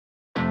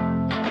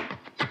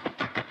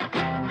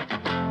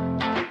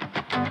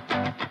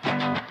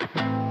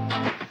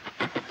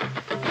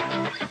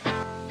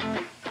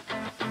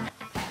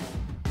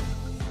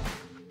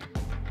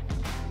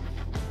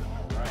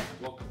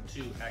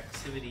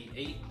Activity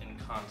 8 in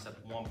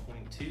Concept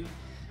 1.2.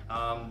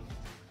 I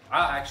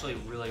actually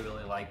really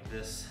like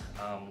this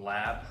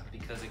lab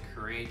because it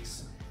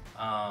creates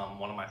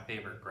one of my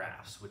favorite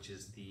graphs, which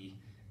is the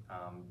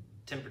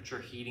temperature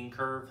heating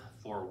curve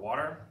for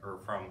water, or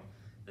from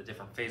the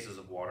different phases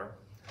of water.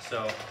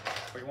 So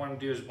what you want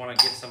to do is want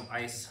to get some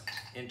ice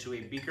into a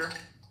beaker,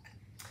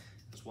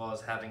 as well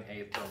as having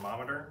a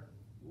thermometer.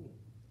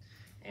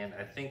 And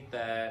I think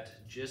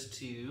that just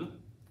to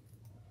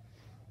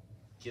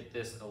get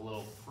this a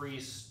little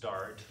freeze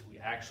start, we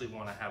actually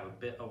want to have a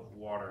bit of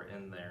water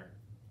in there.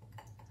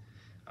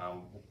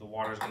 The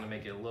water is going to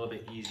make it a little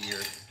bit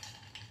easier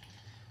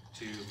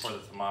for the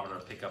thermometer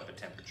to pick up a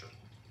temperature.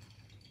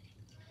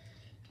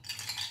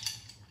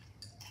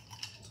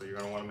 So you're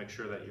going to want to make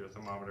sure that your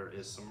thermometer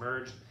is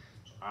submerged.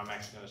 So I'm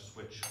actually going to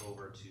switch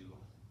over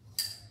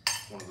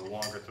to one of the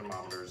longer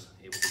thermometers,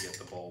 able to get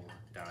the bulb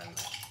down in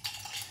there.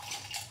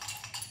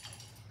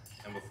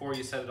 And before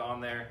you set it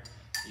on there,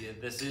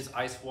 this is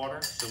ice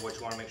water, so what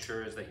you want to make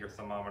sure is that your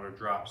thermometer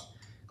drops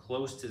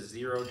close to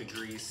 0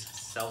 degrees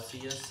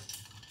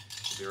Celsius,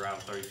 it'll be around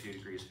 32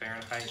 degrees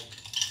Fahrenheit.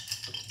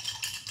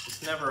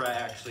 It's never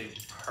actually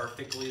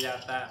perfectly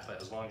at that,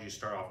 but as long as you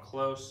start off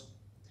close.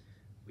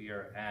 We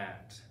are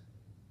at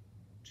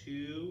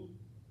 2,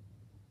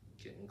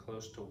 getting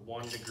close to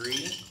 1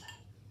 degree.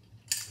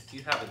 If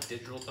you have a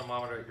digital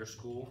thermometer at your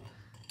school,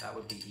 that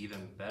would be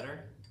even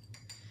better.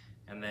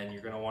 And then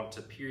you're going to want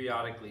to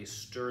periodically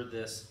stir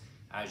this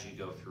as you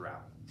go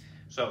throughout.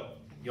 So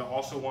you'll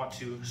also want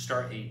to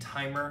start a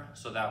timer,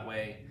 so that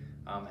way,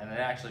 and it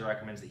actually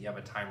recommends that you have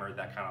a timer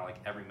that kind of like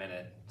every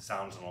minute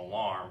sounds an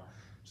alarm,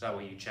 so that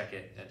way you check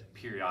it at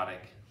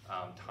periodic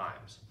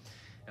times.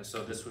 And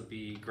so this would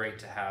be great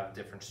to have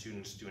different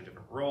students doing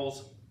different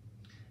roles,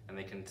 and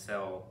they can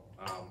tell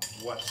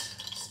what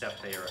step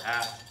they are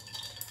at.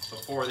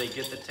 Before they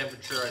get the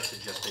temperature, I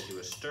suggest they do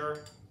a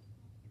stir,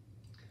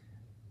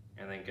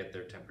 and then get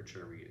their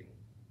temperature reading.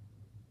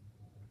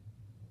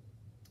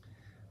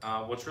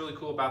 What's really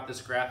cool about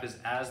this graph is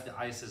as the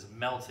ice is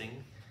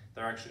melting,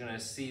 they're actually going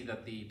to see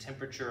that the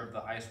temperature of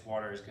the ice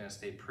water is going to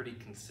stay pretty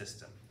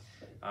consistent.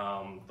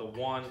 The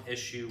one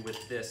issue with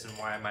this, and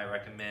why I might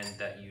recommend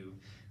that you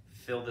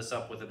fill this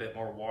up with a bit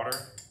more water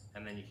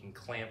and then you can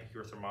clamp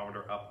your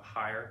thermometer up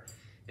higher,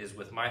 is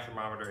with my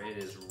thermometer it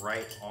is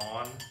right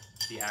on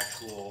the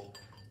actual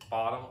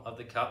bottom of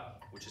the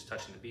cup, which is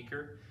touching the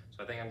beaker.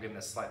 So I think I'm getting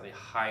a slightly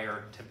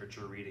higher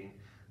temperature reading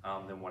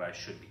than what I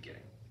should be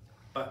getting.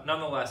 But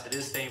nonetheless, it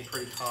is staying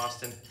pretty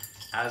constant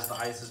as the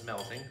ice is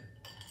melting.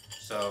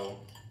 So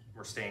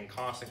we're staying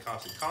constant.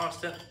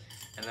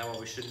 And then what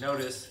we should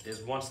notice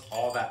is once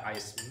all that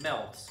ice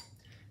melts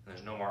and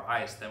there's no more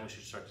ice, then we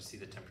should start to see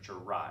the temperature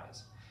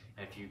rise.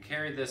 And if you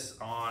carry this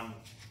on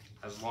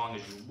as long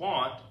as you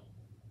want,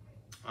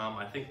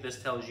 I think this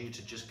tells you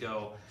to just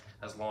go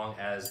as long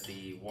as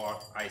the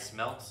ice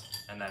melts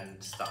and then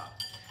stop.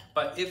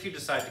 But if you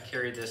decide to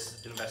carry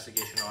this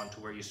investigation on to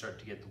where you start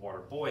to get the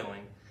water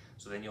boiling,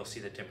 so then you'll see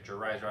the temperature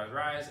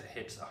rise, it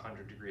hits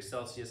 100 degrees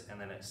Celsius,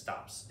 and then it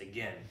stops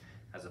again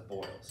as it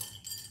boils.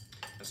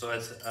 And so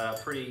that's a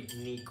pretty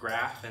neat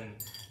graph and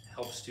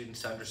helps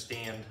students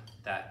understand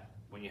that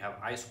when you have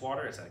ice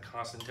water, it's at a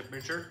constant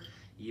temperature,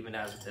 even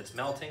as it's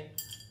melting.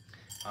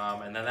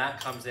 And then that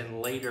comes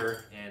in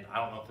later, and I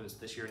don't know if it was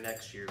this year or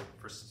next year,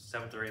 for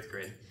 7th or 8th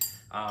grade,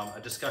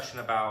 a discussion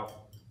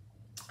about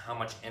how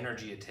much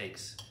energy it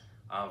takes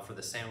for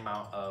the same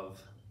amount of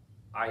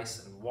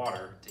ice and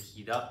water to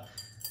heat up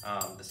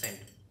the same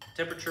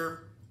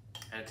temperature,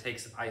 and it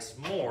takes ice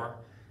more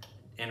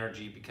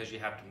energy because you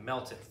have to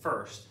melt it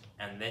first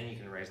and then you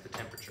can raise the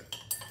temperature.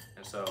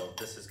 And so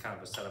this is kind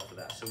of a setup for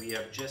that. So we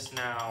have just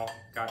now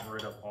gotten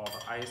rid of all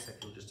the ice. I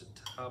feel just a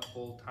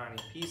couple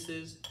tiny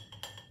pieces.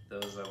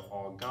 Those are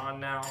all gone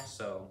now.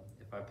 So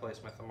if I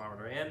place my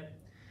thermometer in,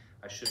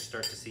 I should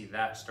start to see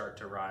that start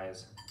to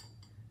rise.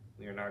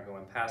 We are now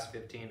going past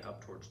 15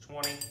 up towards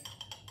 20.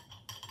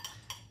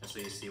 And so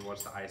you see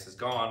once the ice is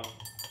gone,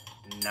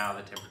 now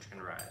the temperature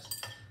can rise.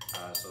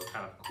 So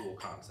kind of cool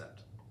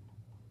concept.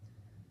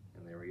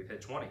 And there we've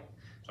hit 20.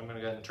 So I'm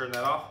gonna go ahead and turn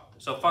that off.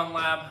 So fun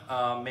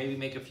lab, maybe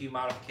make a few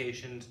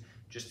modifications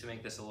just to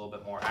make this a little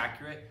bit more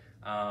accurate.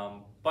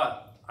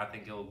 But I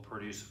think it'll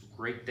produce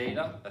great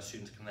data that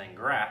students can then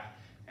graph,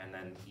 and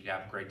then you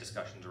have great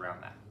discussions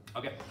around that.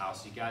 Okay, I'll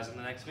see you guys in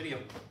the next video.